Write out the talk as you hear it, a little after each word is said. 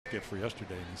gift for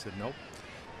yesterday, and he said, nope,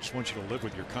 just want you to live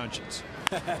with your conscience.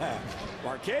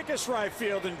 Markakis right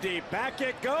field and deep. Back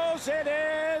it goes. It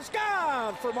is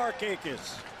gone for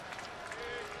Markakis.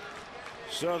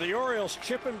 So the Orioles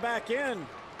chipping back in.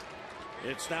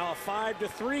 It's now a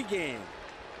 5-3 game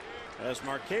as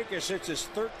Markakis hits his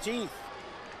 13th.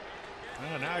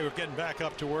 Well, now you're getting back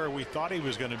up to where we thought he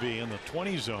was going to be, in the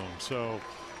 20 zone. So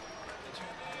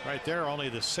right there, only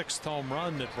the 6th home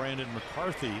run that Brandon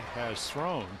McCarthy has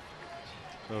thrown.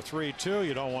 So 3-2,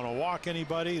 you don't want to walk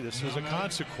anybody. This is a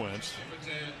consequence.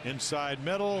 Inside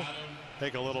middle,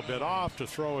 take a little bit off to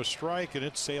throw a strike, and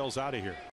it sails out of here.